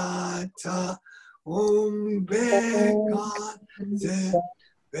Teata Om Bekanze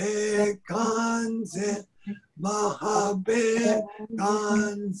Bekanze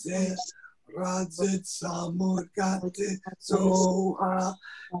Mahabekanze Rajat Samudgate Soha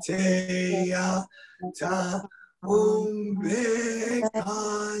Teata Om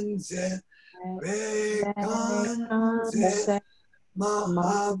Bekanze Bekanze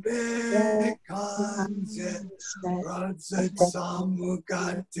Mahabekanze Rajat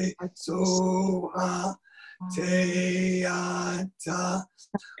Samudgate Soha Teata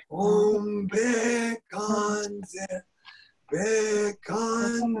Om Bekanze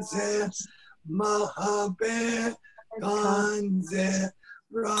Bekanze Mahabekanze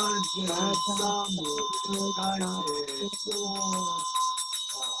Rajat Samudgate Soha.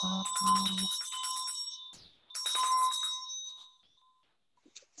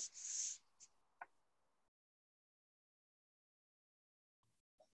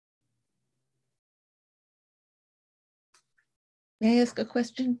 May I ask a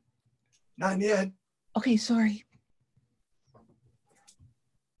question? Not yet. Okay, sorry.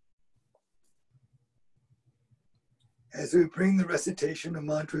 As we bring the recitation of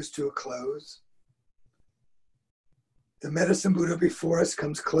mantras to a close, the medicine Buddha before us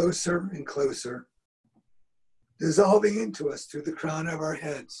comes closer and closer, dissolving into us through the crown of our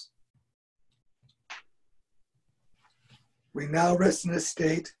heads. We now rest in a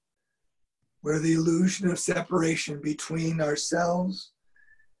state where the illusion of separation between ourselves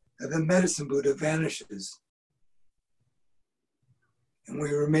and the medicine Buddha vanishes. And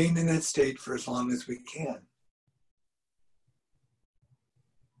we remain in that state for as long as we can.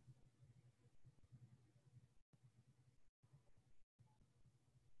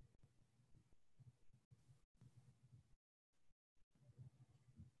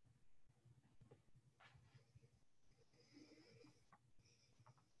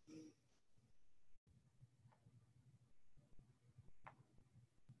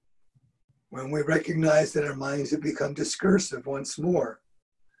 When we recognize that our minds have become discursive once more,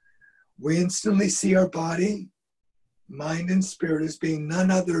 we instantly see our body, mind, and spirit as being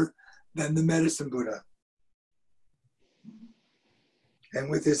none other than the medicine Buddha. And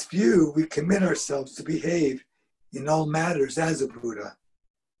with this view, we commit ourselves to behave in all matters as a Buddha.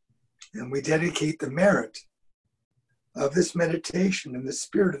 And we dedicate the merit of this meditation in the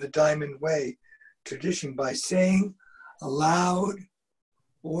spirit of the Diamond Way tradition by saying aloud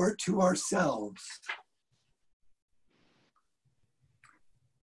or to ourselves,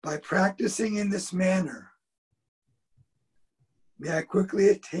 by practicing in this manner, may I quickly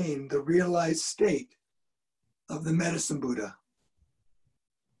attain the realized state of the Medicine Buddha.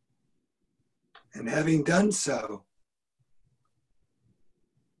 And having done so,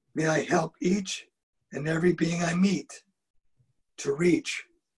 may I help each and every being I meet to reach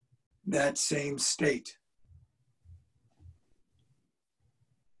that same state.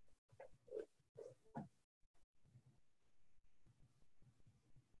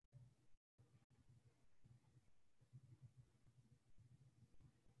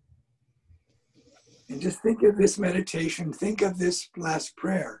 And just think of this meditation, think of this last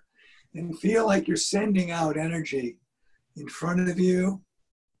prayer, and feel like you're sending out energy in front of you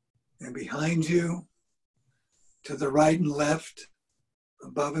and behind you, to the right and left,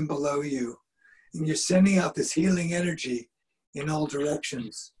 above and below you. And you're sending out this healing energy in all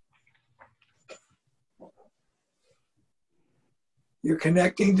directions. You're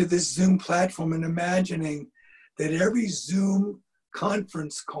connecting to this Zoom platform and imagining that every Zoom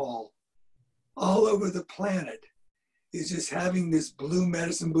conference call all over the planet is just having this blue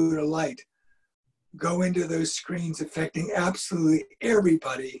Medicine Buddha light go into those screens, affecting absolutely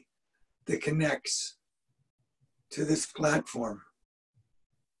everybody that connects to this platform.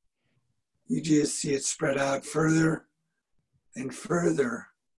 You just see it spread out further and further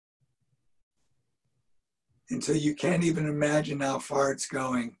until you can't even imagine how far it's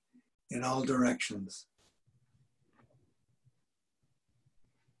going in all directions.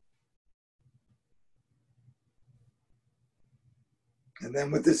 And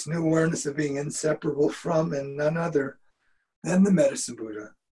then with this new awareness of being inseparable from and none other than the Medicine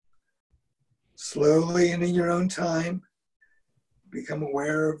Buddha, slowly and in your own time, become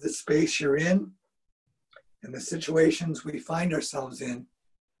aware of the space you're in and the situations we find ourselves in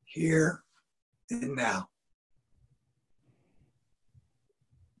here and now.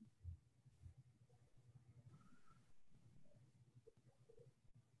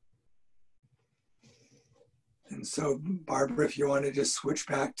 And so, Barbara, if you want to just switch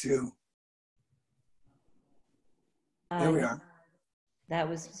back to, there we are. That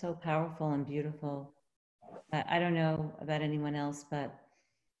was so powerful and beautiful. I don't know about anyone else, but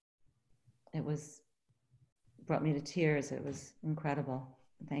it brought me to tears. It was incredible.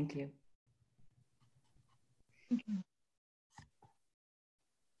 Thank you.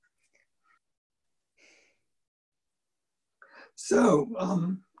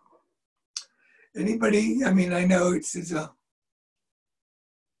 So, anybody, I mean, I know it's a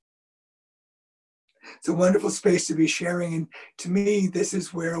wonderful space to be sharing. And to me, this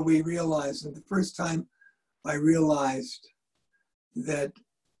is where we realized, and the first time I realized that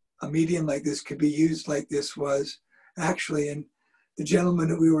a medium like this could be used like this was actually, and the gentleman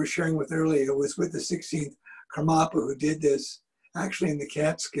that we were sharing with earlier was with the 16th Karmapa who did this actually in the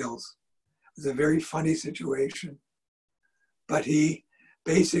Catskills. It was a very funny situation, but he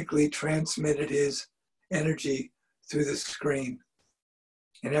basically transmitted his energy through the screen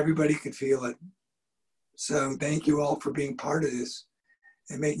and everybody could feel it. So thank you all for being part of this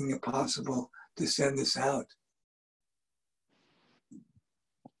and making it possible to send this out.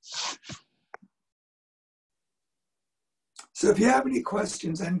 So if you have any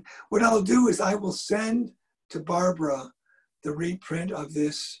questions, and what I'll do is I will send to Barbara the reprint of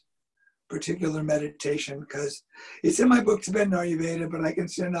this particular meditation, because it's in my book, Tibetan Ayurveda, but I can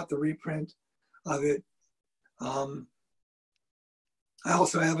send out the reprint of it. I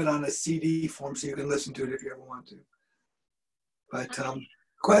also have it on a CD form, so you can listen to it if you ever want to. But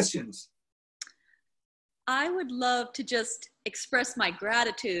questions? I would love to just express my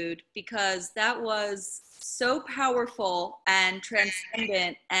gratitude, because that was so powerful and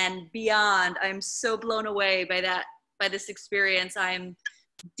transcendent and beyond. I'm so blown away by this experience. I'm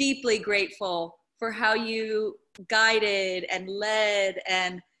deeply grateful for how you guided and led,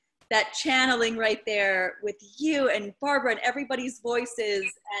 and that channeling right there with you and Barbara and everybody's voices,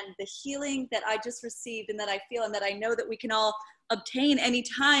 and the healing that I just received and that I feel and that I know that we can all obtain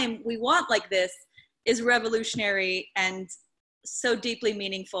anytime we want like this is revolutionary and so deeply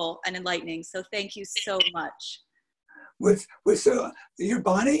meaningful and enlightening. So thank you so much. So you're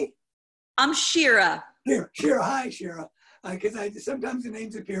Bonnie? I'm Shira. Shira, hi Shira. Because sometimes the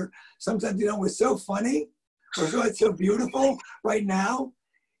names appear, sometimes, what's so funny, or what's so beautiful right now,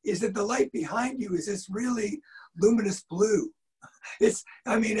 is that the light behind you is this really luminous blue. It's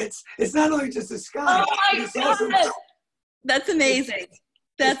not only just the sky. Oh my God! That's amazing.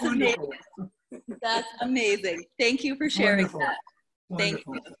 That's amazing. That's amazing. Thank you for sharing Wonderful. that.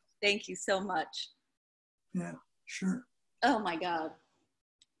 Wonderful. Thank you. Thank you so much. Yeah, sure. Oh my God.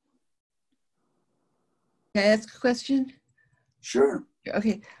 Can I ask a question? Sure.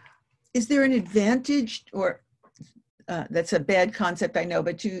 Okay. Is there an advantage, or that's a bad concept, I know,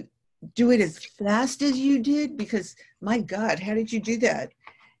 but to do it as fast as you did? Because my God, how did you do that?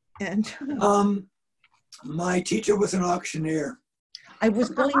 And My teacher was an auctioneer. I was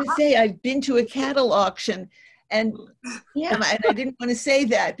going to say, I've been to a cattle auction, and yeah, and I didn't want to say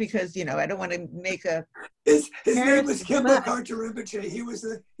that because, you know, I don't want to make a His name was comparison, Kimba but- Kartarinpoche. He was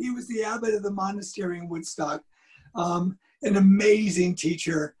the abbot of the monastery in Woodstock. An amazing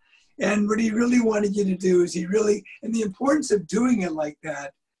teacher. And what he really wanted you to do is and the importance of doing it like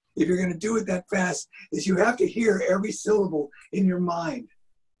that, if you're going to do it that fast, is you have to hear every syllable in your mind.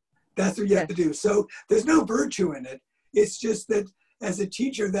 That's what you have to do. So there's no virtue in it. It's just that as a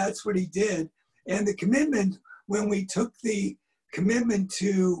teacher, that's what he did. And the commitment, when we took the commitment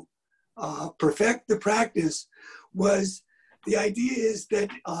to perfect the practice, was the idea is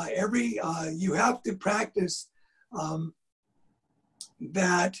that you have to practice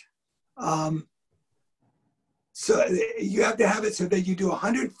that. So you have to have it so that you do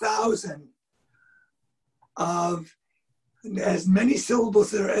 100,000 of as many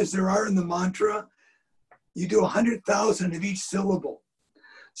syllables as there are in the mantra. You do 100,000 of each syllable.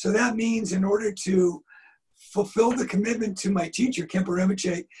 So that means in order to fulfill the commitment to my teacher, Khenpo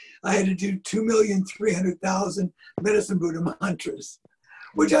Rinpoche, I had to do 2,300,000 Medicine Buddha mantras,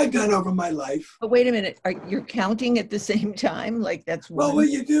 which I've done over my life. But wait a minute, you're counting at the same time? Like that's one? Well, what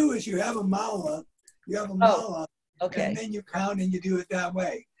you do is you have a mala, Okay. and then you count and you do it that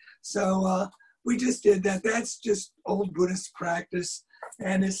way. So we just did that. That's just old Buddhist practice.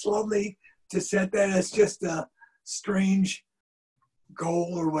 And it's lovely to set that as just a strange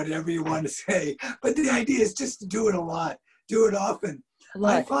goal or whatever you want to say. But the idea is just to do it a lot, do it often.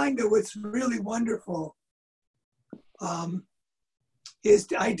 I find that what's really wonderful is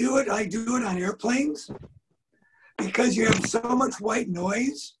I do it on airplanes because you have so much white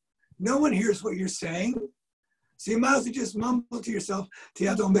noise. No one hears what you're saying. So you might as well just mumble to yourself,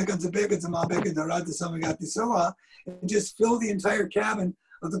 and just fill the entire cabin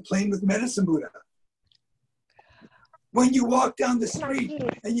of the plane with Medicine Buddha. When you walk down the street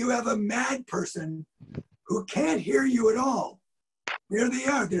and you have a mad person who can't hear you at all, there they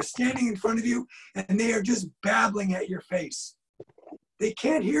are. They're standing in front of you and they are just babbling at your face. They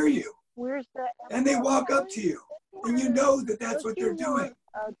can't hear you. And they walk up to you and you know that that's what they're doing.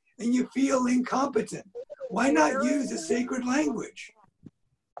 And you feel incompetent. Why not use a sacred language?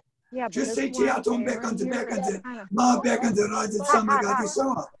 Just say Tiaton Bekanze Bekanze, Ma Bekanze Rajat Samagati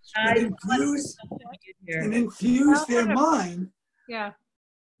Soa. And infuse their mind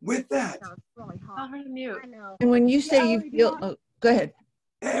with that. Tell her to mute. And when you say you feel, go ahead.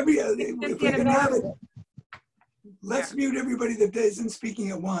 If we can have it, let's mute everybody that isn't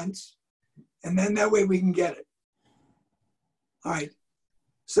speaking at once. And then that way we can get it. All right.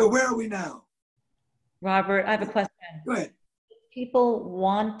 So where are we now? Robert, I have a question. Go ahead. People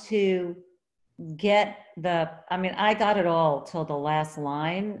want to get I got it all till the last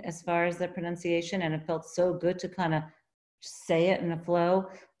line as far as the pronunciation, and it felt so good to kind of say it in a flow.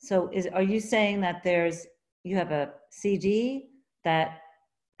 So are you saying that you have a CD that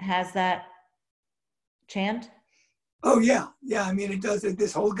has that chant? Oh yeah. Yeah, I mean, it does it,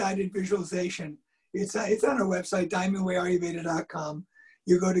 this whole guided visualization. It's on our website, diamondwayayurveda.com.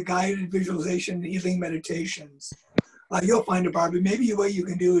 You go to guided visualization, healing meditations. You'll find it, Barbara. Maybe what you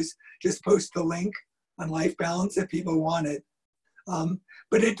can do is just post the link on Life Balance if people want it.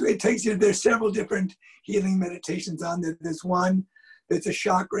 But it takes you, there's several different healing meditations on there. There's one that's a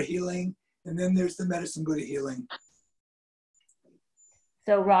chakra healing, and then there's the Medicine Buddha healing.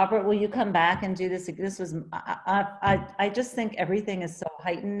 So Robert, will you come back and do this? This was, I just think everything is so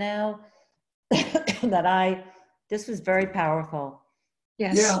heightened now that this was very powerful.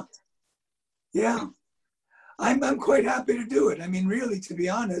 Yes. Yeah. Yeah. I'm quite happy to do it. I mean, really, to be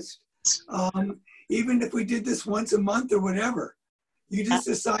honest, even if we did this once a month or whatever, you just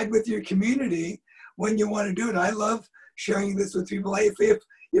decide with your community when you want to do it. I love sharing this with people.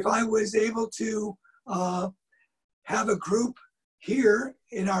 If I was able to have a group here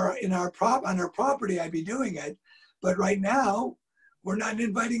on our property, I'd be doing it. But right now, we're not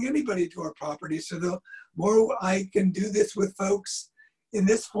inviting anybody to our property. So the more I can do this with folks in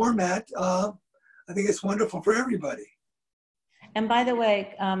this format, I think it's wonderful for everybody. And by the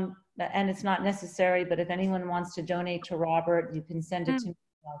way, and it's not necessary, but if anyone wants to donate to Robert, you can send it to me.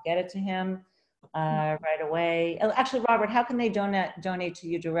 I'll get it to him. right away. Oh, actually, Robert, how can they donate to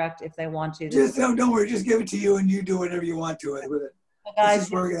you direct if they want to? Just don't worry, just give it to you and you do whatever you want to it with it. So guys,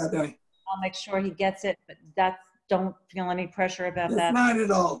 just work it out there. I'll make sure he gets it, but don't feel any pressure about It's that. not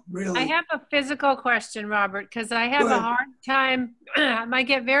at all, really. I have a physical question, Robert, because I have a hard time. I might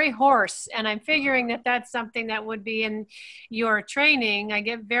get very hoarse, and I'm figuring that that's something that would be in your training. I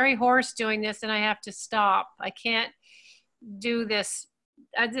get very hoarse doing this, and I have to stop. I can't do this.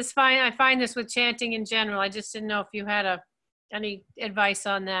 I find this with chanting in general. I just didn't know if you had any advice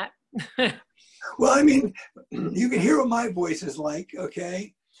on that. Well, I mean, you can hear what my voice is like,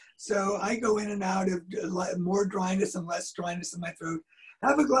 okay? So I go in and out of more dryness and less dryness in my throat.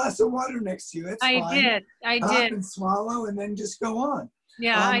 Have a glass of water next to you. It's fine. I Pop did. and swallow and then just go on.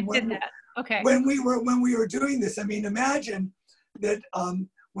 Yeah, I did that. Okay. When we were doing this, I mean, imagine that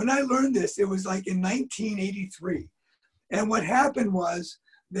when I learned this, it was like in 1983. And what happened was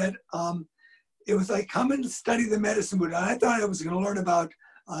that it was like, come and study the medicine Buddha. I thought I was going to learn about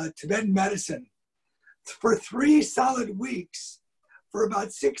Tibetan medicine. For 3 solid weeks, for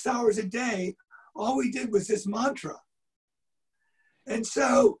about 6 hours a day, all we did was this mantra. And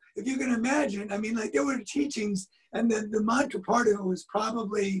so if you can imagine, I mean, like there were teachings and then the mantra part of it was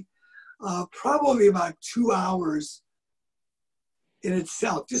probably about 2 hours in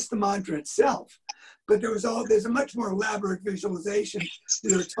itself, just the mantra itself. But there's a much more elaborate visualization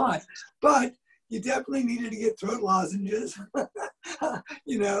that are taught. But you definitely needed to get throat lozenges,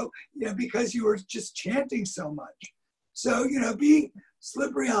 because you were just chanting so much. So, be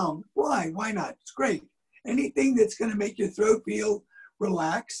slippery elm. Why? Why not? It's great. Anything that's going to make your throat feel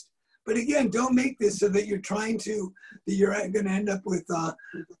relaxed. But again, don't make this so that you're going to end up with, that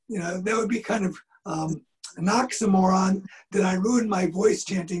would be kind of an oxymoron that I ruined my voice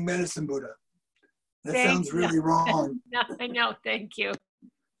chanting medicine Buddha. That sounds really wrong. No, I know. Thank you.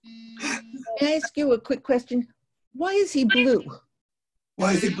 May I ask you a quick question? Why is he blue?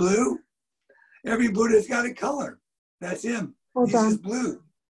 Why is he blue? Every Buddha's got a color. That's him. He's just blue.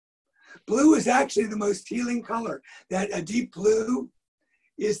 Blue is actually the most healing color. That a deep blue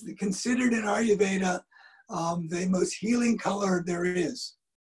is considered in Ayurveda the most healing color there is.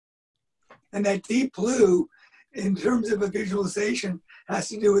 And that deep blue, in terms of a visualization, has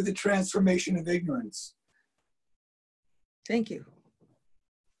to do with the transformation of ignorance. Thank you.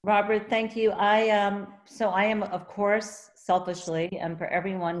 Robert, thank you. I am, of course, selfishly, and for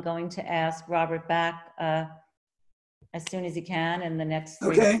everyone, going to ask Robert back as soon as he can in the next 3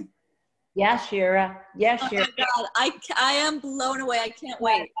 Okay. months. Yes, Shira. Yes, Shira. Oh my God, I am blown away. I can't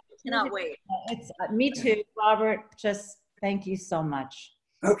wait. I cannot wait. It's me too, Robert. Just thank you so much.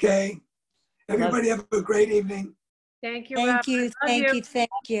 Okay. Everybody have a great evening. Thank you, Thank Robert. you, Love thank you. you, thank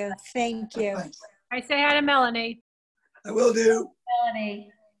you, thank you. Bye. I say hi to Melanie. I will do.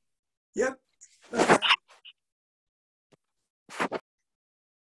 Melanie. Yep. Bye.